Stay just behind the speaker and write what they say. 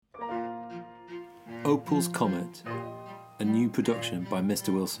Opal's Comet, a new production by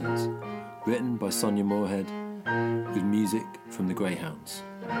Mr. Wilson's, written by Sonia Moorhead, with music from the Greyhounds.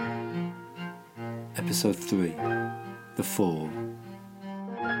 Episode 3, The Fall.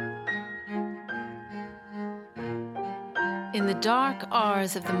 In the dark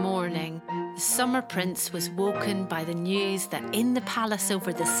hours of the morning, the Summer Prince was woken by the news that in the palace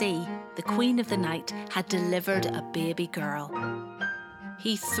over the sea, the Queen of the Night had delivered a baby girl.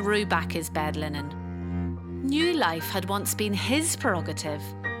 He threw back his bed linen. New life had once been his prerogative,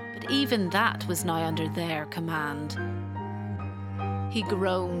 but even that was now under their command. He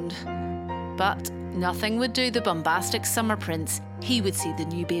groaned, but nothing would do the bombastic Summer Prince. He would see the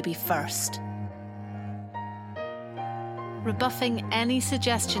new baby first. Rebuffing any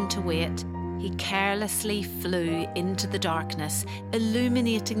suggestion to wait, he carelessly flew into the darkness,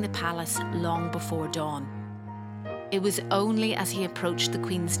 illuminating the palace long before dawn. It was only as he approached the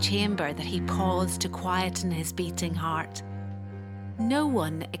Queen's chamber that he paused to quieten his beating heart. No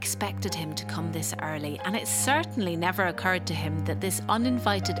one expected him to come this early, and it certainly never occurred to him that this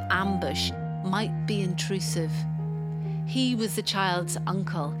uninvited ambush might be intrusive. He was the child's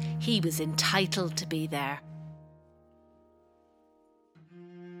uncle. He was entitled to be there.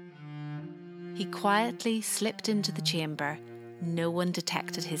 He quietly slipped into the chamber. No one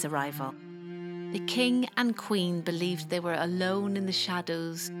detected his arrival. The King and Queen believed they were alone in the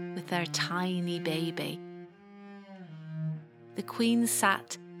shadows with their tiny baby. The Queen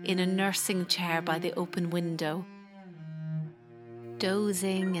sat in a nursing chair by the open window,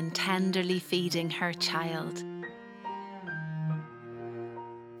 dozing and tenderly feeding her child.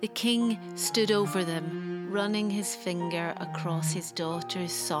 The King stood over them, running his finger across his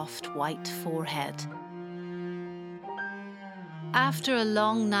daughter's soft white forehead. After a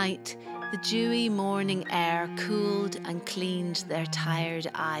long night, the dewy morning air cooled and cleaned their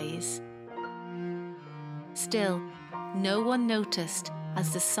tired eyes. Still, no one noticed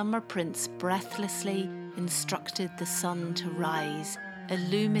as the Summer Prince breathlessly instructed the sun to rise,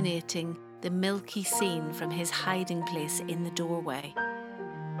 illuminating the milky scene from his hiding place in the doorway.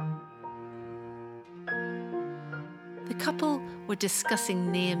 The couple were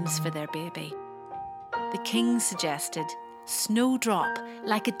discussing names for their baby. The King suggested Snowdrop,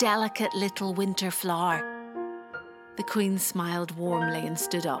 like a delicate little winter flower. The Queen smiled warmly and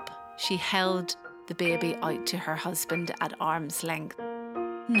stood up. She held the baby out to her husband at arm's length.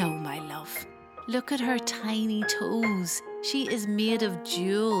 No, my love. Look at her tiny toes. She is made of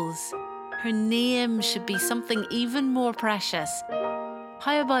jewels. Her name should be something even more precious.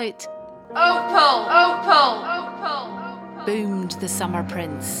 How about Opal? Opal! Opal! Boomed the Summer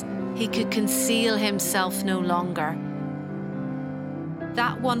Prince. He could conceal himself no longer.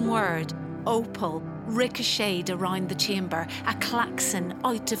 That one word, Opal, ricocheted around the chamber, a klaxon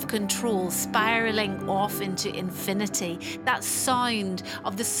out of control, spiralling off into infinity. That sound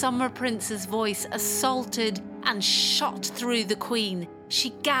of the Summer Prince's voice assaulted and shot through the Queen. She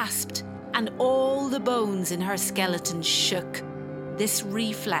gasped, and all the bones in her skeleton shook. This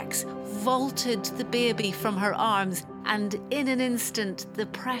reflex vaulted the baby from her arms, and in an instant the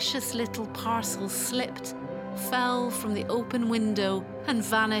precious little parcel slipped, fell from the open window and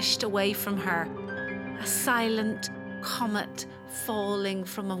vanished away from her. A silent comet falling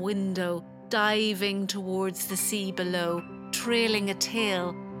from a window, diving towards the sea below, trailing a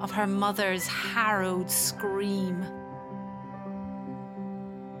tale of her mother's harrowed scream.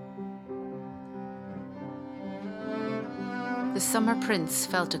 The Summer Prince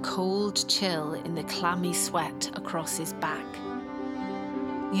felt a cold chill in the clammy sweat across his back.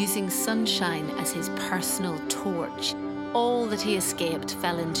 Using sunshine as his personal torch, all that he escaped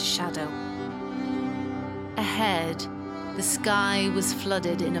fell into shadow. Ahead, the sky was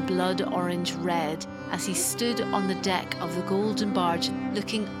flooded in a blood-orange red as he stood on the deck of the Golden Barge,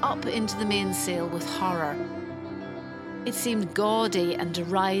 looking up into the mainsail with horror. It seemed gaudy and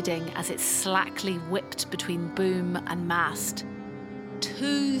deriding as it slackly whipped between boom and mast.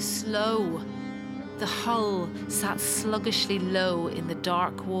 Too slow. The hull sat sluggishly low in the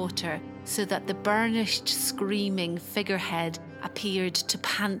dark water so that the burnished, screaming figurehead appeared to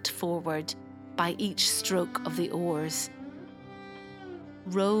pant forward by each stroke of the oars.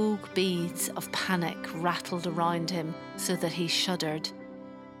 Rogue beads of panic rattled around him so that he shuddered.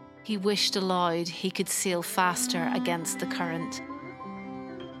 He wished aloud he could sail faster against the current.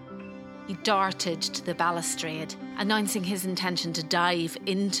 He darted to the balustrade, announcing his intention to dive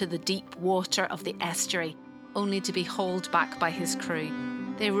into the deep water of the estuary, only to be hauled back by his crew.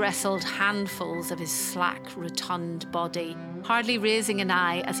 They wrestled handfuls of his slack, rotund body, hardly raising an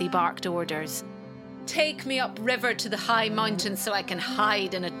eye as he barked orders. "Take me upriver to the high mountain so I can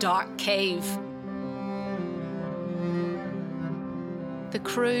hide in a dark cave." The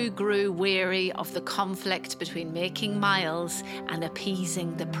crew grew weary of the conflict between making miles and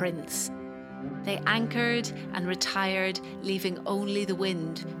appeasing the prince. They anchored and retired, leaving only the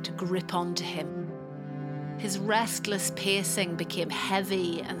wind to grip onto him. His restless pacing became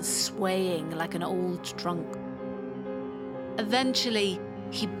heavy and swaying like an old drunk. Eventually,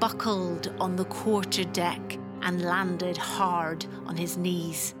 he buckled on the quarter-deck and landed hard on his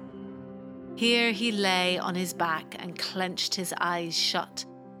knees. Here he lay on his back and clenched his eyes shut.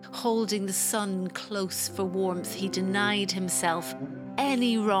 Holding the sun close for warmth, he denied himself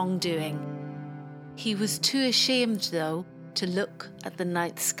any wrongdoing. He was too ashamed, though, to look at the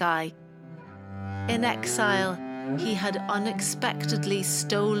night sky. In exile, he had unexpectedly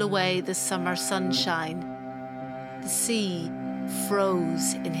stole away the summer sunshine. The sea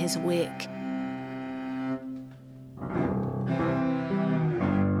froze in his wake.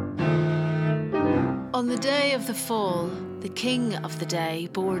 On the day of the fall, the king of the day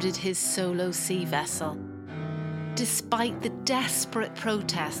boarded his solo sea vessel. Despite the desperate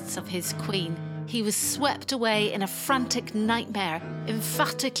protests of his queen, he was swept away in a frantic nightmare,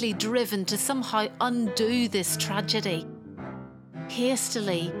 emphatically driven to somehow undo this tragedy.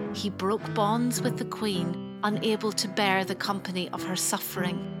 Hastily, he broke bonds with the queen, unable to bear the company of her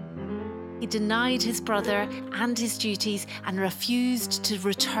suffering. He denied his brother and his duties and refused to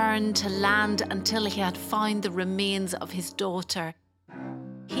return to land until he had found the remains of his daughter.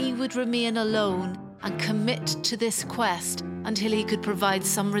 He would remain alone and commit to this quest until he could provide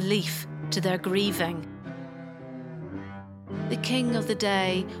some relief to their grieving. The king of the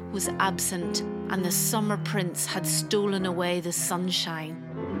day was absent, and the summer prince had stolen away the sunshine.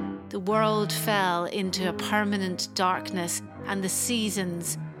 The world fell into a permanent darkness, and the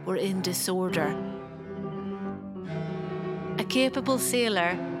seasons were in disorder. A capable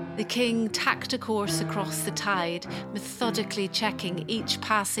sailor, the king tacked a course across the tide, methodically checking each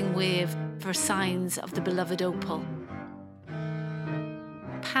passing wave for signs of the beloved opal.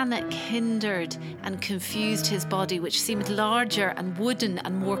 Panic hindered and confused his body, which seemed larger and wooden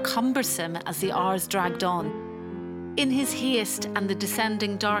and more cumbersome as the hours dragged on. In his haste and the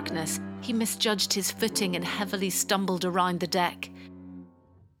descending darkness, he misjudged his footing and heavily stumbled around the deck.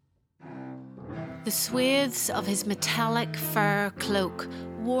 The swathes of his metallic fur cloak,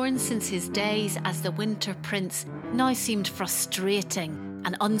 worn since his days as the Winter Prince, now seemed frustrating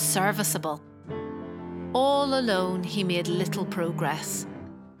and unserviceable. All alone, he made little progress.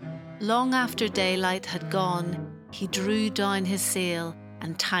 Long after daylight had gone, he drew down his sail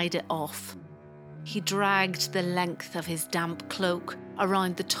and tied it off. He dragged the length of his damp cloak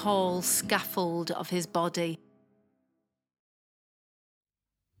around the tall scaffold of his body.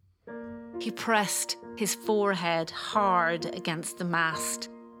 He pressed his forehead hard against the mast.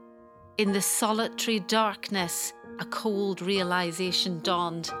 In the solitary darkness, a cold realization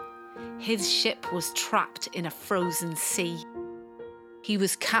dawned. His ship was trapped in a frozen sea. He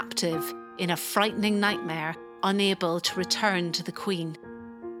was captive in a frightening nightmare, unable to return to the Queen.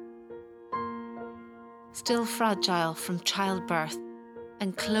 Still fragile from childbirth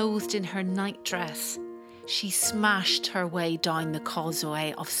and clothed in her nightdress, she smashed her way down the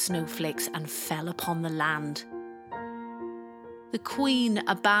causeway of snowflakes and fell upon the land. The Queen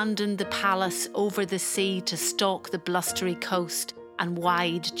abandoned the palace over the sea to stalk the blustery coast and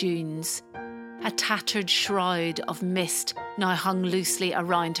wide dunes. A tattered shroud of mist now hung loosely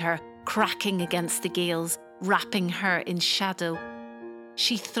around her, cracking against the gales, wrapping her in shadow.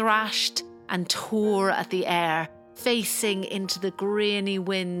 She thrashed and tore at the air, facing into the grainy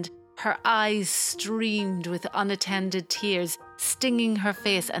wind. Her eyes streamed with unattended tears, stinging her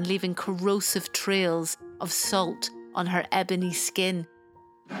face and leaving corrosive trails of salt on her ebony skin.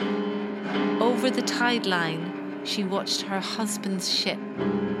 Over the tide line, she watched her husband's ship,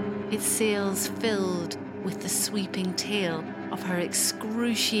 its sails filled with the sweeping tale of her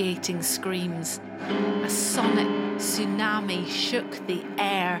excruciating screams. A sonic tsunami shook the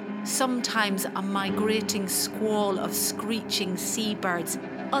air, sometimes a migrating squall of screeching seabirds,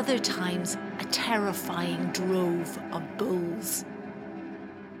 other times a terrifying drove of bulls.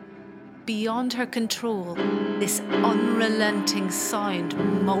 Beyond her control, this unrelenting sound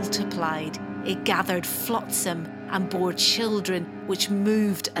multiplied. It gathered flotsam and bore children, which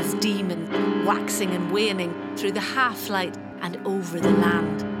moved as demons, waxing and waning through the half-light and over the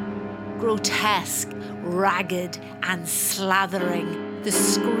land. Grotesque, ragged and slathering, the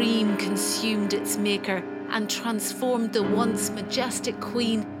scream consumed its maker and transformed the once majestic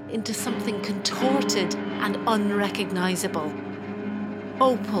Queen into something contorted and unrecognisable.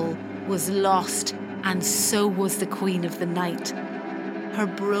 Opal was lost, and so was the Queen of the Night. Her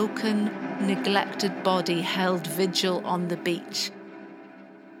broken, neglected body held vigil on the beach.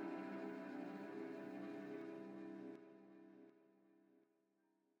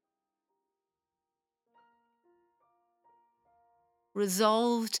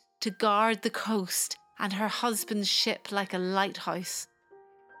 resolved to guard the coast and her husband's ship like a lighthouse.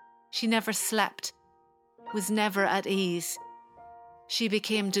 She never slept, was never at ease. She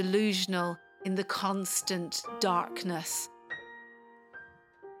became delusional in the constant darkness.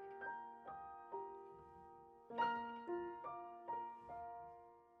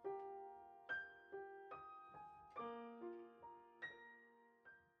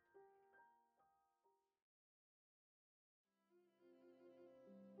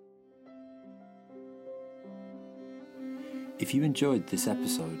 If you enjoyed this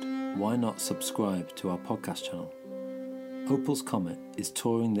episode, why not subscribe to our podcast channel? Opal's Comet is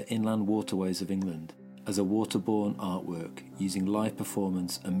touring the inland waterways of England as a waterborne artwork using live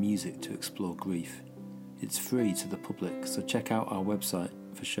performance and music to explore grief. It's free to the public, so check out our website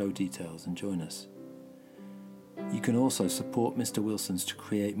for show details and join us. You can also support Mr. Wilson's to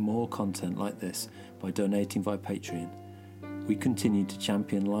create more content like this by donating via Patreon. We continue to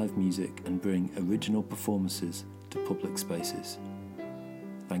champion live music and bring original performances to public spaces.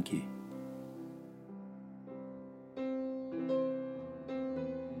 Thank you.